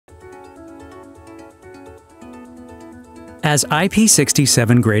As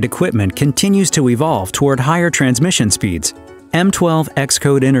IP67 grade equipment continues to evolve toward higher transmission speeds, M12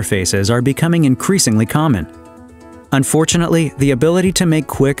 XCode interfaces are becoming increasingly common. Unfortunately, the ability to make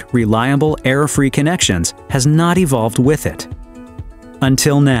quick, reliable, error-free connections has not evolved with it.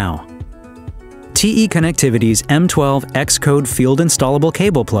 Until now. TE Connectivity's M12 XCode Field Installable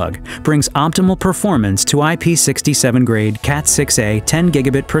Cable Plug brings optimal performance to IP67 grade Cat6a 10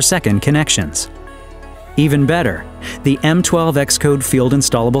 gigabit per second connections. Even better, the M12 XCode Field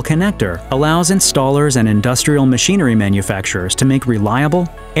Installable Connector allows installers and industrial machinery manufacturers to make reliable,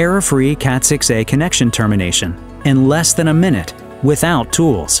 error-free Cat6a connection termination in less than a minute without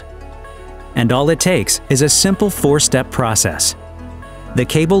tools. And all it takes is a simple 4-step process. The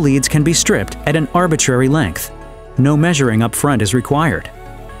cable leads can be stripped at an arbitrary length. No measuring up front is required.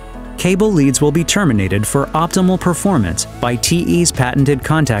 Cable leads will be terminated for optimal performance by TE's patented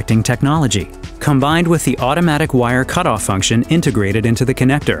contacting technology, combined with the automatic wire cutoff function integrated into the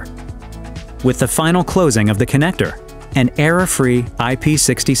connector. With the final closing of the connector, an error-free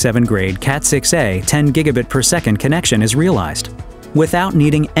IP67 grade Cat6a 10 gigabit per second connection is realized, without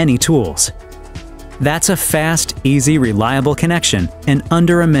needing any tools. That's a fast, easy, reliable connection in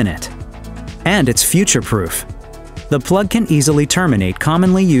under a minute. And it's future-proof. The plug can easily terminate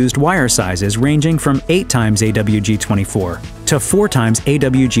commonly used wire sizes ranging from 8 times AWG24 to 4 times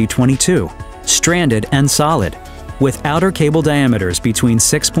AWG22, stranded and solid, with outer cable diameters between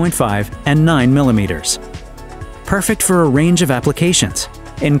 6.5 and 9 millimeters. Perfect for a range of applications,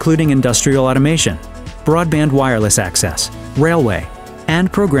 including industrial automation, broadband wireless access, railway, and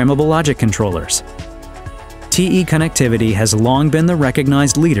programmable logic controllers. TE Connectivity has long been the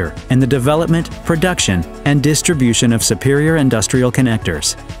recognized leader in the development, production, and distribution of superior industrial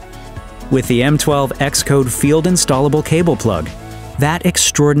connectors. With the M12 XCode Field Installable Cable Plug, that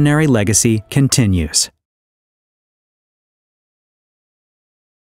extraordinary legacy continues.